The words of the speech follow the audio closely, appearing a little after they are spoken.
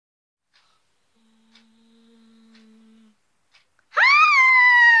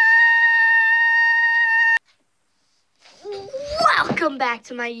back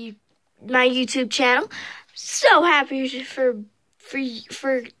to my YouTube channel. So happy for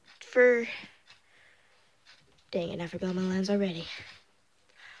dang it, I forgot my lines already.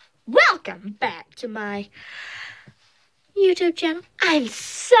 Welcome back to my YouTube channel. I'm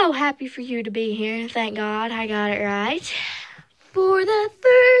so happy for you to be here. Thank God I got it right. For the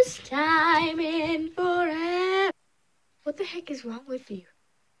first time in forever. What the heck is wrong with you?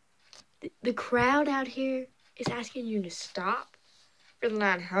 The crowd out here is asking you to stop. It's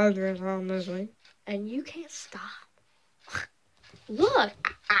not hundreds on this way. And you can't stop.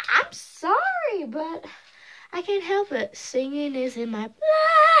 Look, I'm sorry, but I can't help it. Singing is in my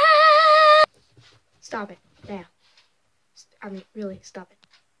blood. Stop it now. I mean, really, stop it.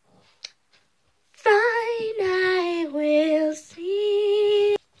 Fine, I will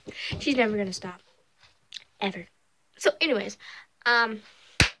see. She's never gonna stop. Ever. So, anyways,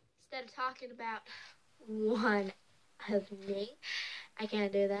 instead of talking about one of me, I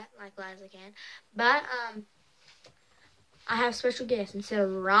can't do that like Liza can. But, I have a special guest. Instead of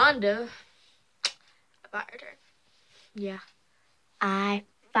Rhonda, I fired her. Yeah, I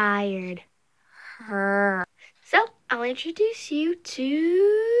fired her. So, I'll introduce you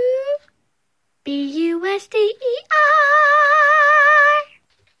to B-U-S-T-E-R.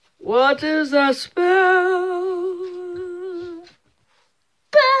 What is that spell?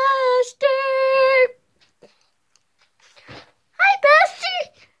 Buster! Hi, Buster!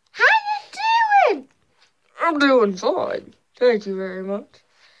 How you doing? I'm doing fine. Thank you very much.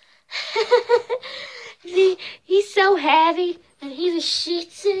 He's so heavy, and he's a Shih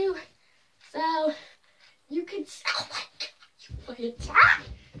Tzu. So, you can... Oh, my God. You wait. Ah!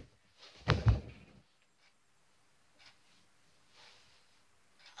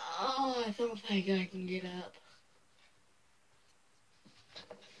 Oh, I don't think I can get up.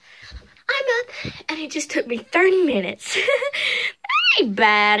 I'm up, and it just took me 30 minutes. That ain't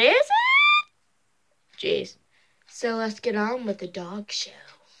bad, is it? Jeez. So let's get on with the dog show.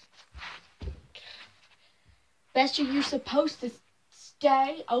 Buster, you're supposed to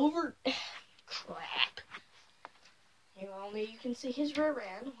stay over... Crap. If only you can see his rear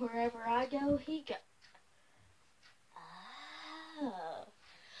end. Wherever I go, he goes. Oh.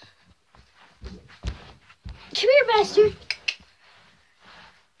 Come here, Buster.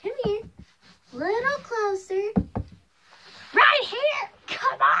 Come here. Little closer. Right here.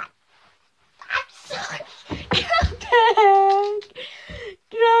 Come on. I'm sorry. Come back.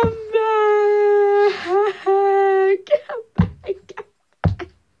 Come back. Come back.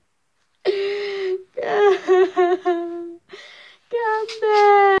 Come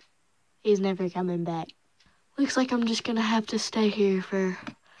back. He's never coming back. Looks like I'm just gonna have to stay here for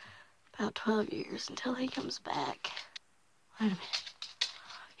about 12 years until he comes back. Wait a minute.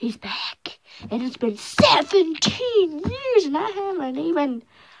 He's back. And it's been 17 years and I haven't even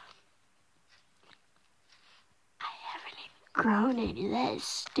grown into that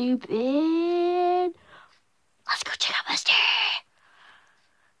stupid. Let's go check out Buster.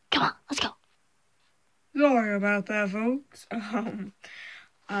 Come on, let's go. Sorry about that, folks.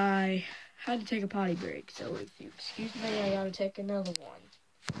 I had to take a potty break, so if you excuse me, I gotta take another one.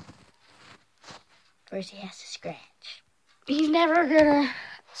 First he has to scratch. He's never gonna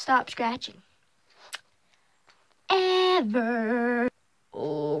stop scratching. Ever.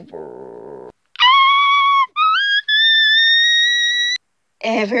 Over.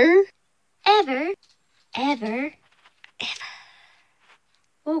 Ever. Ever. Ever. Ever.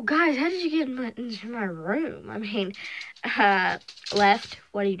 Oh, guys, how did you get into my room? I mean, left.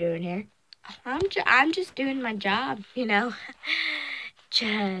 What are you doing here? I'm just doing my job, you know.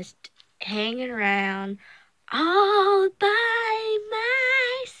 Just hanging around all by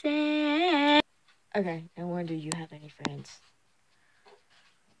myself. Okay, no wonder you have any friends.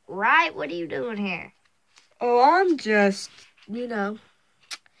 Right? What are you doing here? Oh, I'm just, You know.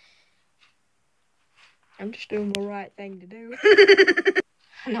 I'm just doing the right thing to do.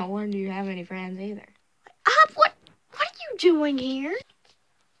 No wonder you have any friends either. What are you doing here?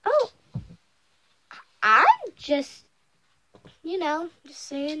 Oh, I'm just, you know, just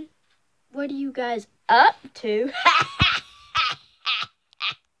saying, what are you guys up to?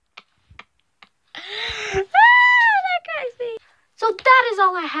 That crazy. So that is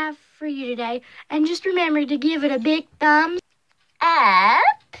all I have for you today. And just remember to give it a big thumbs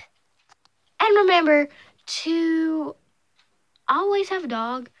up. And remember to always have a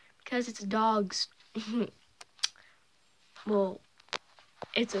dog, because it's a dog's, well,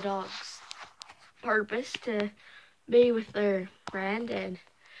 it's a dog's purpose to be with their friend. And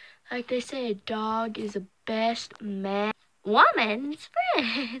like they say, a dog is the best woman's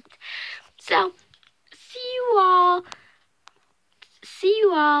friend. So, see you all see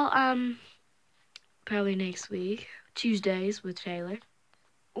you all, probably next week. Tuesdays with Taylor.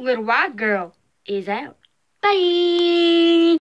 Little white girl is out. Bye!